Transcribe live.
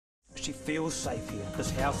She feels safe here. This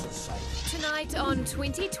house is safe. Tonight on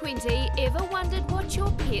 2020, ever wondered what your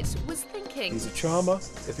pet was thinking? He's a charmer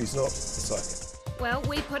if he's not a psychic. Well,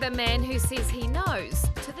 we put a man who says he knows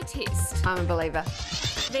to the test. I'm a believer.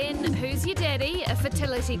 Then, who's your daddy? A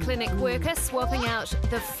fertility clinic worker swapping out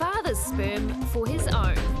the father's sperm for his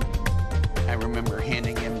own. I remember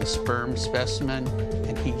handing him the sperm specimen,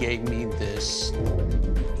 and he gave me this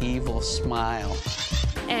evil smile.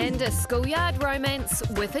 And a schoolyard romance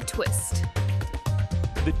with a twist.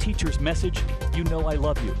 The teacher's message, you know I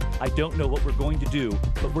love you. I don't know what we're going to do,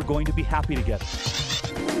 but we're going to be happy together.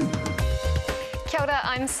 Kia ora,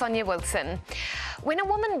 I'm Sonia Wilson. When a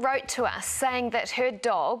woman wrote to us saying that her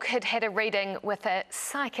dog had had a reading with a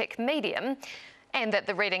psychic medium and that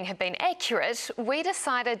the reading had been accurate, we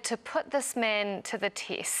decided to put this man to the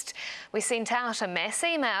test. We sent out a mass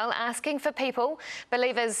email asking for people,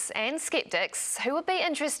 believers and skeptics, who would be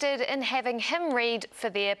interested in having him read for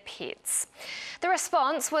their pets. The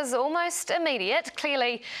response was almost immediate.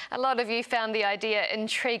 Clearly, a lot of you found the idea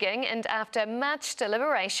intriguing, and after much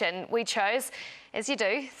deliberation, we chose, as you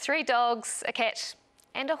do, 3 dogs, a cat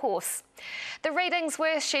and a horse. The readings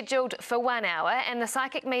were scheduled for 1 hour, and the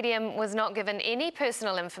psychic medium was not given any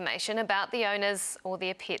personal information about the owners or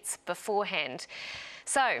their pets beforehand.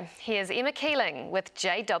 So here's Emma Keeling with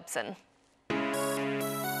Jay Dobson.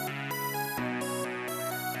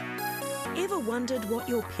 Ever wondered what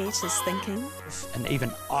your pet is thinking? And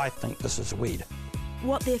even I think this is weird.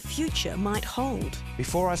 What their future might hold?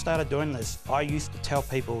 Before I started doing this, I used to tell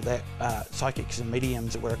people that psychics and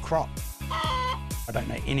mediums were a crop. I don't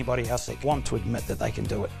know anybody else that want to admit that they can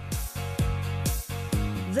do it.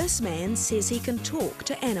 This man says he can talk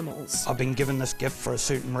to animals. I've been given this gift for a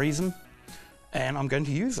certain reason, and I'm going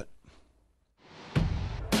to use it.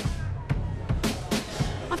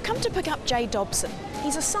 I've come to pick up Jay Dobson.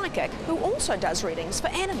 He's a psychic who also does readings for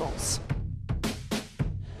animals.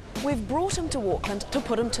 We've brought him to Auckland to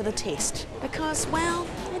put him to the test because, well,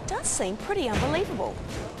 it does seem pretty unbelievable.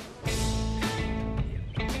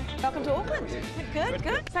 Welcome to Auckland. Good,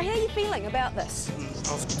 good. So how are you feeling about this?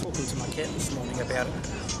 I was talking to my cat this morning about it,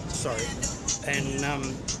 sorry, and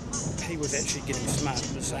he was actually getting smart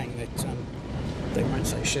and saying that they won't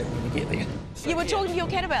say shit when you get there. So, You were talking to your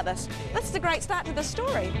cat about this? This is a great start to the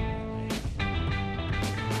story.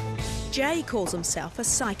 Jay calls himself a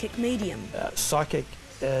psychic medium. Psychic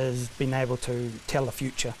is being able to tell the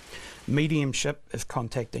future. Mediumship is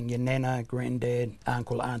contacting your nana, granddad,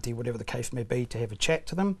 uncle, auntie, whatever the case may be, to have a chat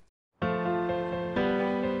to them.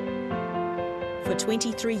 For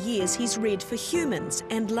 23 years he's read for humans,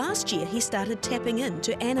 and last year he started tapping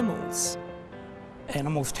into animals.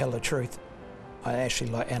 Animals tell the truth. I actually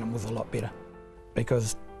like animals a lot better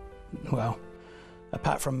because, well,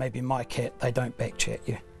 apart from maybe my cat, they don't backchat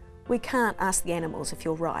you. We can't ask the animals if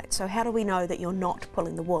you're right, so how do we know that you're not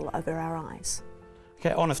pulling the wool over our eyes?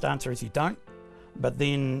 Okay, honest answer is you don't, but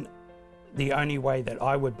then the only way that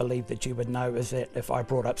I would believe that you would know is that if I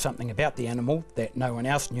brought up something about the animal that no one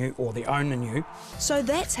else knew or the owner knew. So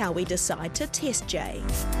that's how we decide to test Jay.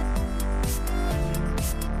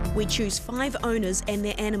 We choose 5 owners and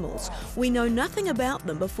their animals. We know nothing about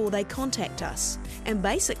them before they contact us. And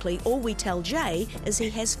basically all we tell Jay is he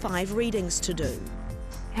has 5 readings to do.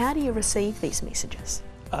 How do you receive these messages?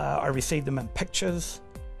 I receive them in pictures,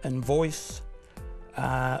 in voice.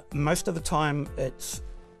 Most of the time it's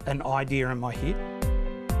an idea in my head.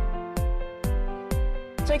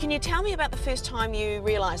 So can you tell me about the first time you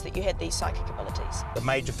realised that you had these psychic abilities? The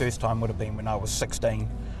major first time would have been when I was 16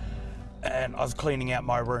 and I was cleaning out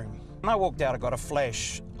my room. When I walked out, I got a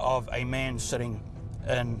flash of a man sitting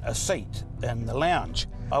in a seat in the lounge.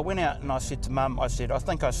 I went out and I said to Mum, I said, I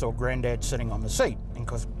think I saw Granddad sitting on the seat,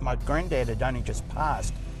 because my granddad had only just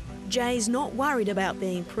passed. Jay's not worried about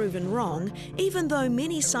being proven wrong, even though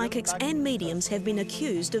many psychics and mediums have been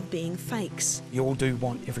accused of being fakes. You all do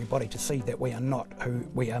want everybody to see that we are not who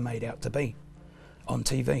we are made out to be on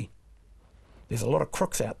TV. There's a lot of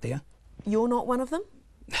crooks out there. You're not one of them?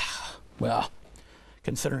 Well,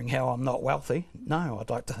 considering how I'm not wealthy, no, I'd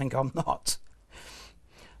like to think I'm not.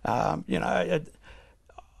 You know,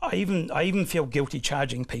 I even feel guilty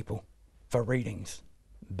charging people for readings.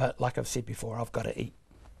 But like I've said before, I've got to eat.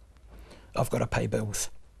 I've got to pay bills.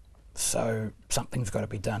 So something's got to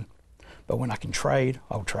be done. But when I can trade,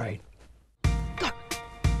 I'll trade. Go.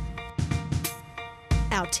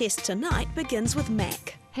 Our test tonight begins with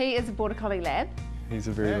Mac. He is a Border Collie Lab. He's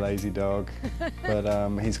a very lazy dog,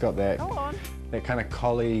 but he's got that kind of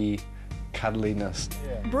collie cuddliness.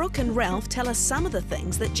 Brooke and Ralph tell us some of the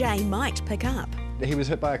things that Jay might pick up. He was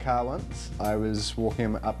hit by a car once. I was walking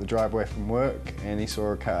him up the driveway from work and he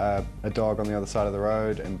saw a dog on the other side of the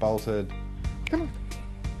road and bolted. Come on.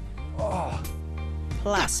 Oh.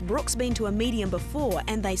 Plus, Brooke's been to a medium before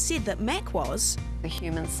and they said that Mac was the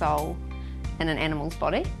human soul in an animal's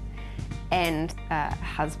body and a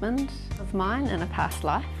husband of mine in a past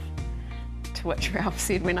life. To which Ralph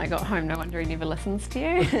said when I got home, no wonder he never listens to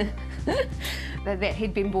you. that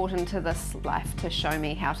he'd been brought into this life to show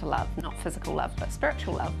me how to love, not physical love, but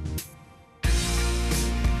spiritual love.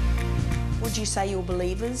 Would you say you're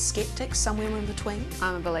believers, skeptics, somewhere in between?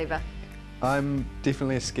 I'm a believer. I'm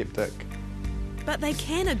definitely a skeptic. But they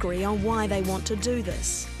can agree on why they want to do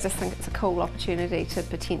this. I just think it's a cool opportunity to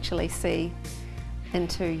potentially see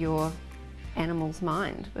into your animal's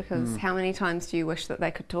mind, because how many times do you wish that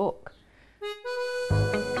they could talk?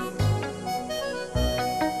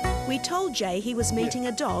 We told Jay he was meeting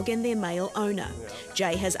a dog and their male owner.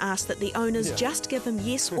 Jay has asked that the owners just give him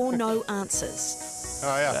yes or no answers.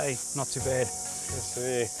 Oh, yeah. Hey, not too bad. Yes,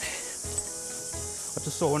 yeah. I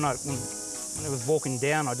just saw when I was walking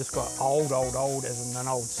down, I just got old as in an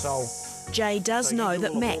old soul. Jay does know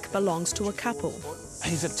that Mac belongs to a couple.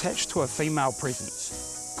 He's attached to a female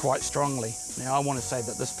presence quite strongly. Now, I want to say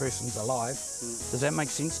that this person's alive. Does that make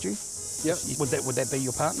sense to you? Yep. Would that be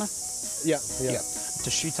your partner? Yeah.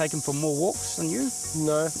 Does she take him for more walks than you?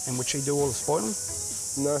 No. And would she do all the spoiling?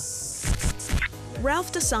 No.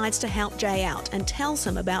 Ralph decides to help Jay out and tells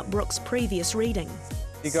him about Brooke's previous reading.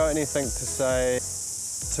 You got anything to say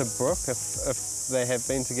to Brooke if they have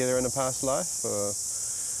been together in a past life? Or?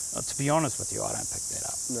 To be honest with you, I don't pick that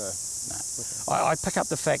up. No. Okay. I pick up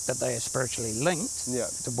the fact that they are spiritually linked. Yeah.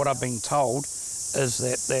 What I've been told is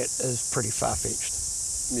that is pretty far-fetched.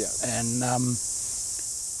 Yeah. And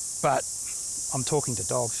but I'm talking to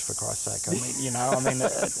dogs, for Christ's sake. I mean, you know,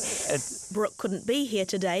 Brooke couldn't be here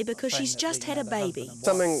today because she's just had a baby.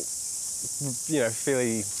 Something,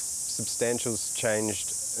 fairly substantial's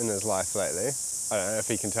changed in his life lately. I don't know if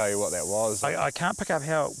he can tell you what that was. I can't pick up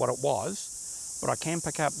what it was, but I can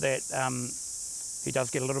pick up that he does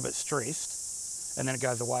get a little bit stressed, and then it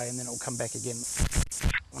goes away, and then it'll come back again.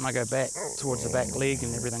 When I go back towards the back leg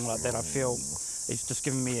and everything like that, I feel he's just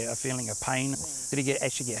giving me a feeling of pain. Did he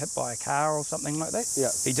actually get hit by a car or something like that?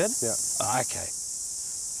 Yeah. He did? Yeah. Oh, okay.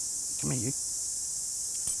 Come here, you.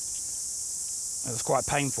 It was quite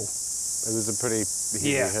painful. It was a pretty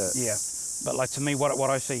heavy hit. Yeah. But like to me, what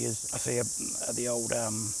I see is the old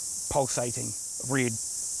pulsating, red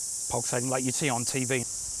pulsating like you see on TV.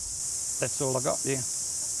 That's all I got, yeah.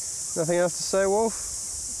 Nothing else to say, Wolf?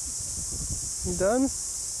 You done?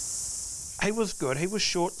 He was good. He was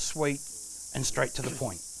short, sweet, and straight to the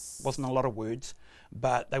point. Wasn't a lot of words,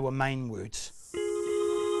 but they were main words.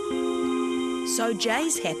 So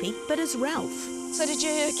Jay's happy, but is Ralph? So did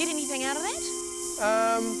you get anything out of that?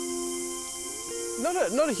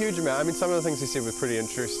 Not a huge amount. I mean, some of the things he said were pretty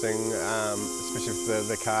interesting, especially with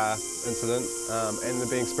the car incident and the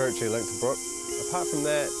being spiritually linked to Brooke. Apart from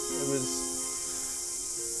that, it was,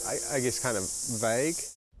 I guess, kind of vague.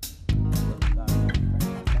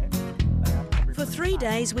 For 3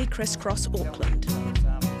 days, we crisscross Auckland.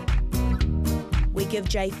 We give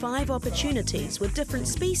Jay 5 opportunities with different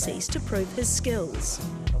species to prove his skills.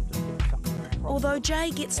 Although Jay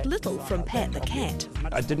gets little from Pat the cat.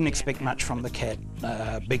 I didn't expect much from the cat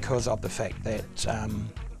because of the fact that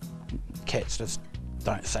cats just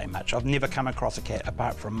don't say much. I've never come across a cat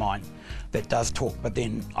apart from mine that does talk, but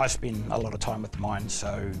then I spend a lot of time with mine,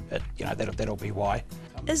 so that'll be why.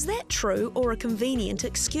 Is that true or a convenient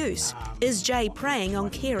excuse? Is Jay preying on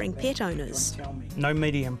caring pet owners? No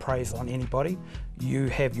medium preys on anybody. You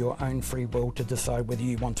have your own free will to decide whether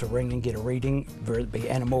you want to ring and get a reading, whether it be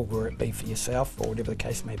animal, whether it be for yourself, or whatever the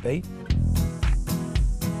case may be.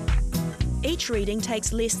 Each reading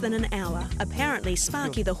takes less than an hour. Apparently,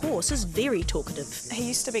 Sparky the horse is very talkative. He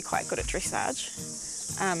used to be quite good at dressage.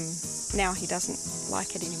 Now he doesn't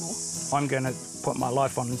like it anymore. I'm going to put my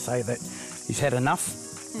life on and say that he's had enough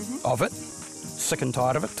of it. Sick and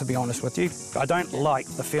tired of it, to be honest with you. I don't like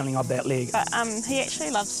the feeling of that leg. But he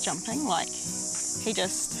actually loves jumping.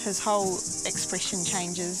 His whole expression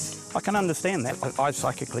changes. I can understand that. I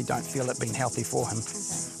psychically don't feel it being healthy for him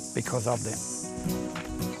because of that.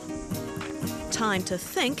 Time to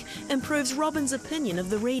think improves Robin's opinion of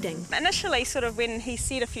the reading. Initially, when he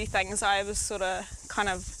said a few things, I was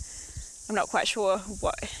I'm not quite sure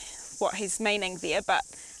what he's meaning there, but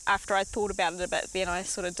after I thought about it a bit, then I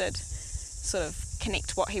did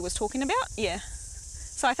connect what he was talking about, yeah.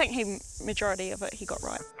 So I think majority of it he got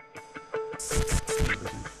right.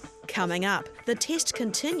 Coming up, the test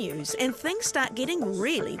continues and things start getting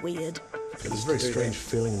really weird. There's a very strange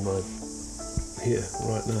feeling in my here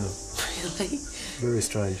right now. Really? Very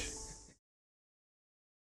strange.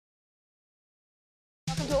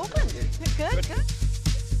 Welcome to Auckland. Good.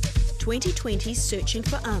 2020 searching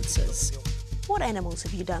for answers. What animals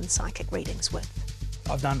have you done psychic readings with?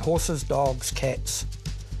 I've done horses, dogs, cats,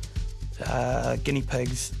 guinea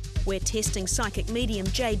pigs. We're testing psychic medium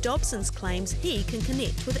Jay Dobson's claims he can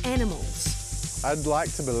connect with animals. I'd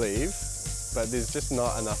like to believe, but there's just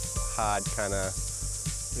not enough hard kind of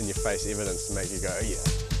in-your-face evidence to make you go, oh, yeah.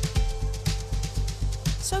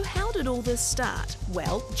 So how did all this start?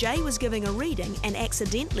 Well, Jay was giving a reading and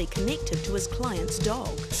accidentally connected to his client's dog.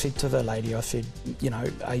 I said to the lady, I said, you know,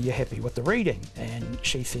 are you happy with the reading? And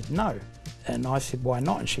she said no. And I said, why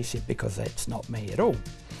not? And she said, because that's not me at all.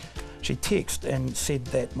 She texted and said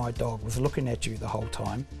that my dog was looking at you the whole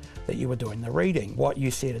time that you were doing the reading. What you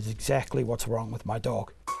said is exactly what's wrong with my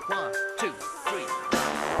dog. 1, 2, 3.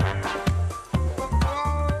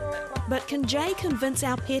 But can Jay convince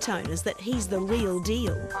our pet owners that he's the real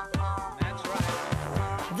deal? That's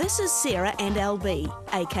right. This is Sarah and LB,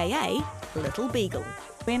 aka Little Beagle.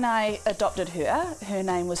 When I adopted her, her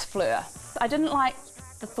name was Fleur. I didn't like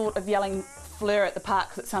the thought of yelling Fleur at the park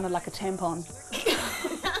because it sounded like a tampon.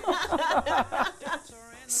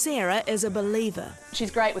 Sarah is a believer.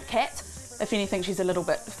 She's great with cats. If anything, she's a little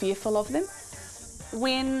bit fearful of them.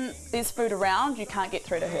 When there's food around, you can't get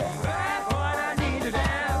through to her.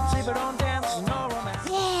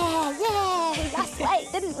 Yeah, that's right,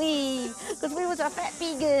 didn't we? Because we was a fat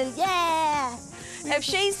beagle, yeah. If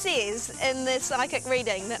she says in the psychic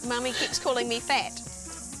reading that Mummy keeps calling me fat,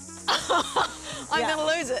 I'm going to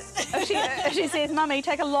lose it. If she says, Mummy,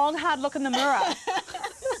 take a long, hard look in the mirror.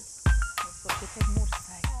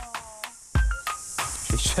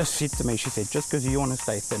 She just said to me, she said, just because you want to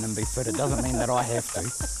stay thin and be fit, it doesn't mean that I have to.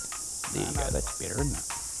 There you go, that's better, isn't it?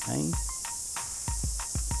 Hey?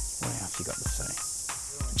 What else you got to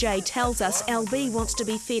say? Jay tells us LB wants to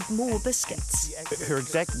be fed more biscuits. Her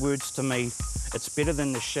exact words to me, it's better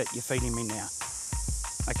than the shit you're feeding me now.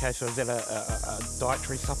 Okay, so is that a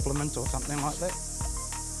dietary supplement or something like that?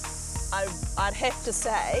 I'd have to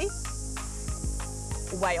say,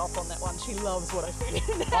 way off on that one. She loves what I feed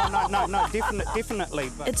her now. Oh, no,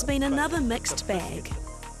 definitely. But, it's been another mixed bag.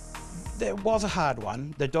 That was a hard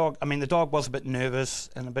one. The dog was a bit nervous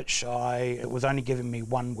and a bit shy. It was only giving me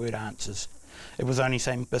one-word answers. It was only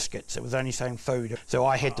saying biscuits. It was only saying food. So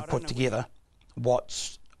I had to put together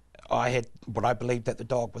what I believed that the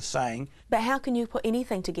dog was saying. But how can you put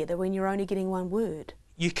anything together when you're only getting one word?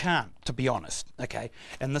 You can't, to be honest, okay?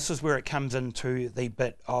 And this is where it comes into the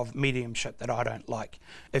bit of mediumship that I don't like.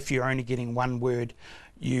 If you're only getting one word,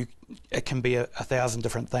 it can be a thousand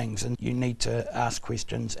different things, and you need to ask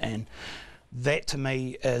questions, and that to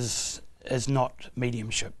me is not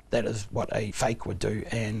mediumship. That is what a fake would do,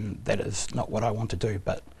 and that is not what I want to do.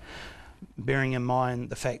 But bearing in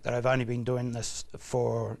mind the fact that I've only been doing this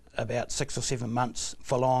for about 6 or 7 months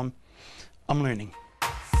full on, I'm learning.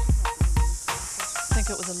 I think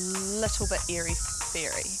it was a little bit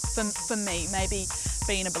airy-fairy. For me, maybe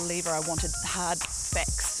being a believer, I wanted hard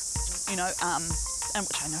facts, you know, and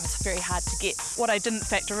which I know is very hard to get. What I didn't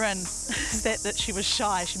factor in is that she was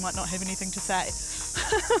shy. She might not have anything to say.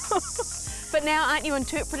 But now aren't you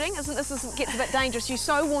interpreting? Isn't this gets a bit dangerous? You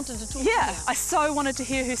so wanted to talk to her. I so wanted to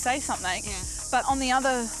hear her say something. Yeah. But on the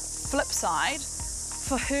other flip side,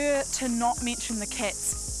 for her to not mention the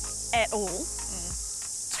cats at all,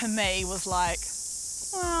 to me was like,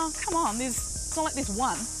 well, come on, it's not like there's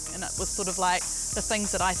one. And it was sort of like the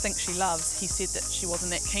things that I think she loves, he said that she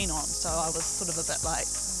wasn't that keen on. So I was sort of a bit like,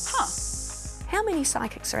 huh. How many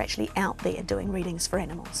psychics are actually out there doing readings for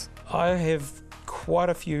animals? I have quite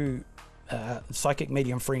a few psychic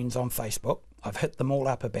medium friends on Facebook. I've hit them all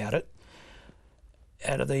up about it.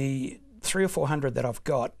 Out of the 300 or 400 that I've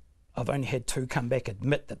got, I've only had 2 come back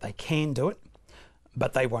admit that they can do it,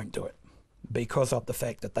 but they won't do it because of the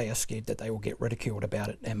fact that they are scared that they will get ridiculed about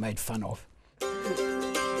it and made fun of.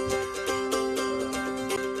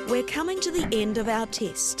 We're coming to the end of our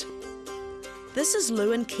test. This is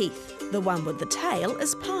Lou and Keith. The one with the tail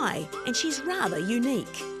is Pi, and she's rather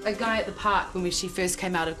unique. A guy at the park, when she first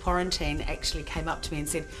came out of quarantine, actually came up to me and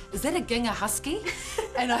said, "Is that a Ginga Husky?"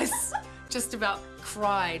 And I just about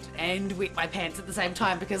cried and wet my pants at the same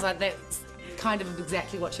time because that's kind of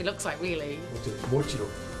exactly what she looks like, really.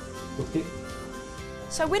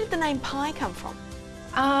 So where did the name Pi come from?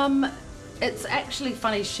 It's actually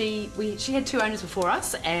funny. She had 2 owners before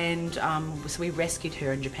us, and so we rescued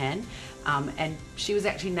her in Japan. And she was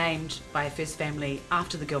actually named by her first family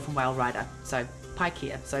after the girl from Whale Rider, so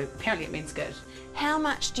Paikea. So apparently it means good. How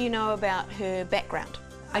much do you know about her background?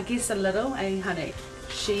 I guess a little, eh, honey?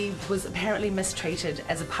 She was apparently mistreated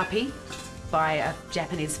as a puppy by a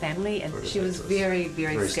Japanese family, and she was very,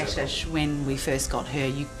 very skittish when we first got her.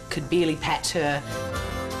 You could barely pat her.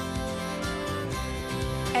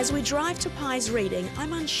 As we drive to Pi's reading,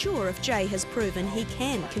 I'm unsure if Jay has proven he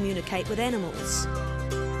can communicate with animals.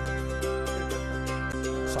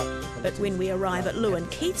 But when we arrive at Lou and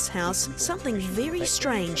Keith's house, something very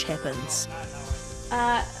strange happens.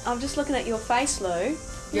 I'm just looking at your face, Lou.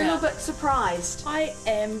 You're a little bit surprised. I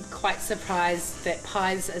am quite surprised that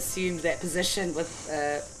Pi's assumed that position with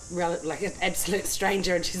like an absolute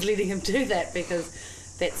stranger, and she's letting him do that, because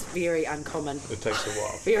that's very uncommon. It takes a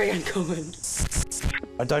while. Very uncommon.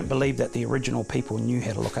 I don't believe that the original people knew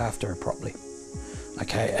how to look after her properly.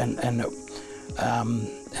 Okay, and then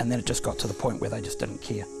it just got to the point where they just didn't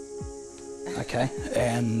care. Okay,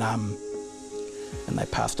 and they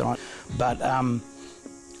passed it on. But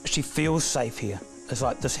she feels safe here. It's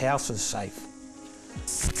like this house is safe.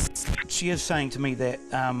 She is saying to me that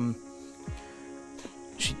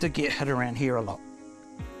she did get hit around here a lot.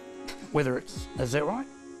 Whether it's, is that right?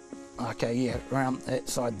 Okay, yeah, around that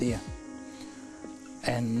side there.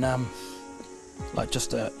 And like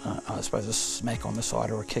just I suppose a smack on the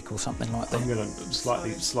side or a kick or something like that. I'm going to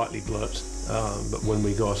slightly blow it, but when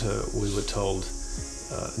we got her, we were told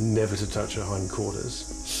never to touch her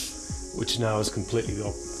hindquarters, which now is completely the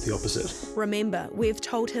opposite. Remember, we've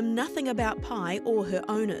told him nothing about Pi or her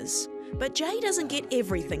owners, but Jay doesn't get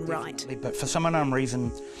everything right. But for some unknown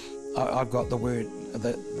reason, I've got the word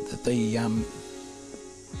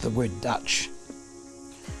the word Dutch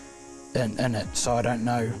in it, so I don't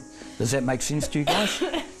know. Does that make sense to you guys?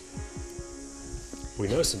 We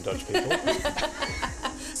know some Dutch people.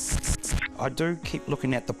 I do keep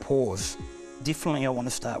looking at the paws. Definitely I want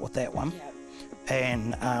to start with that one. Yep.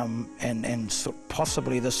 And so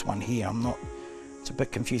possibly this one here. I'm not, it's a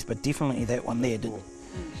bit confused, but definitely that one there.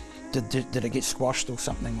 Did it get squashed or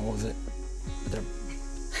something, or was it?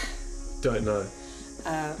 Don't know.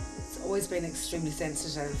 It's always been extremely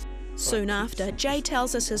sensitive. Soon after, Jay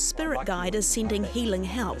tells us his spirit guide is sending healing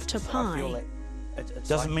help to Pi. It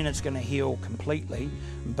doesn't mean it's going to heal completely,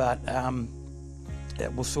 but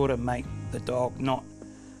it will sort of make the dog not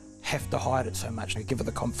have to hide it so much. Give her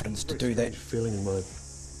the confidence to do that. Feeling in my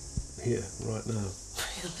here right now.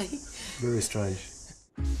 Really? Very strange.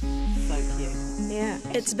 So cute. Yeah.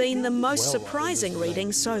 It's been the most surprising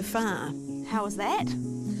reading so far. How was that?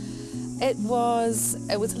 It was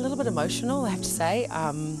a little bit emotional, I have to say.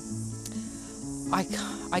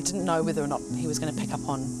 I didn't know whether or not he was going to pick up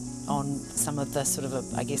on some of the sort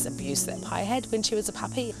of, I guess, abuse that Pi had when she was a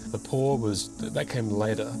puppy. The paw that came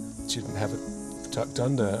later. She didn't have it tucked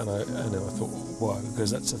under, and I thought, why?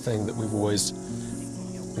 Because that's a thing that we've always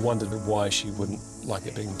wondered why she wouldn't like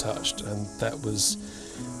it being touched, and that was,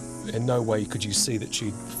 in no way could you see that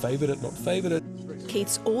she'd favoured it, not favoured it.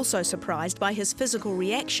 Keith's also surprised by his physical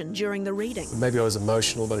reaction during the reading. Maybe I was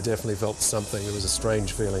emotional, but I definitely felt something. It was a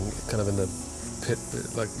strange feeling, kind of in the pit,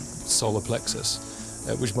 like solar plexus,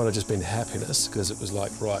 which might have just been happiness, because it was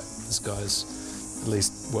like, right, this guy's at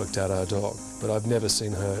least worked out our dog. But I've never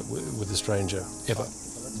seen her with a stranger, ever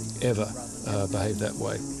behave that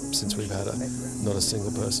way since we've had her, not a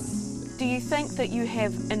single person. Do you think that you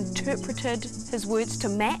have interpreted his words to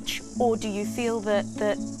match, or do you feel that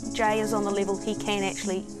Jay is on the level he can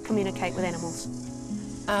actually communicate with animals?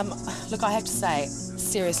 Look, I have to say,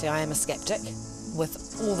 seriously, I am a skeptic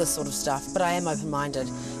with all this sort of stuff, but I am open-minded.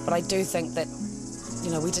 But I do think that,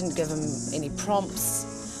 you know, we didn't give him any prompts.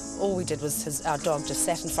 All we did was our dog just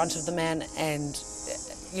sat in front of the man, and,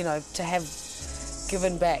 you know, to have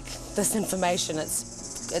given back this information,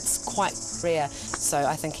 it's quite rare. So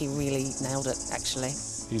I think he really nailed it, actually.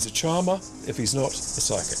 He's a charmer if he's not a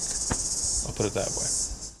psychic. I'll put it that way.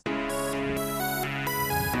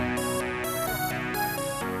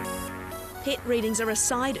 Pet readings are a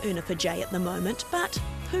side earner for Jay at the moment, but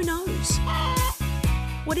who knows?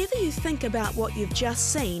 Whatever you think about what you've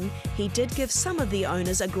just seen, he did give some of the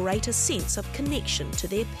owners a greater sense of connection to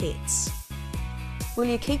their pets. Will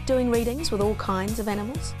you keep doing readings with all kinds of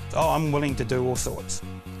animals? Oh, I'm willing to do all sorts.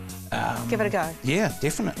 Give it a go. Yeah,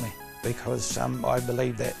 definitely, because I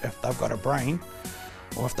believe that if they've got a brain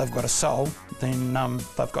or if they've got a soul, then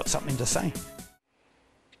they've got something to say.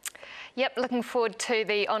 Yep, looking forward to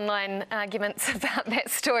the online arguments about that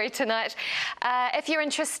story tonight. If you're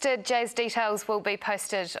interested, Jay's details will be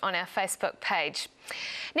posted on our Facebook page.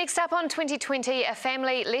 Next up on 2020, a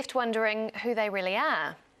family left wondering who they really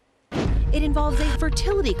are. It involves a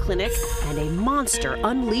fertility clinic and a monster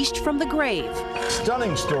unleashed from the grave.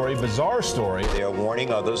 Stunning story, bizarre story. They are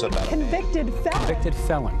warning others about convicted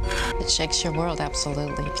felon. It shakes your world,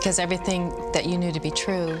 absolutely, because everything that you knew to be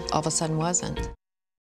true all of a sudden wasn't.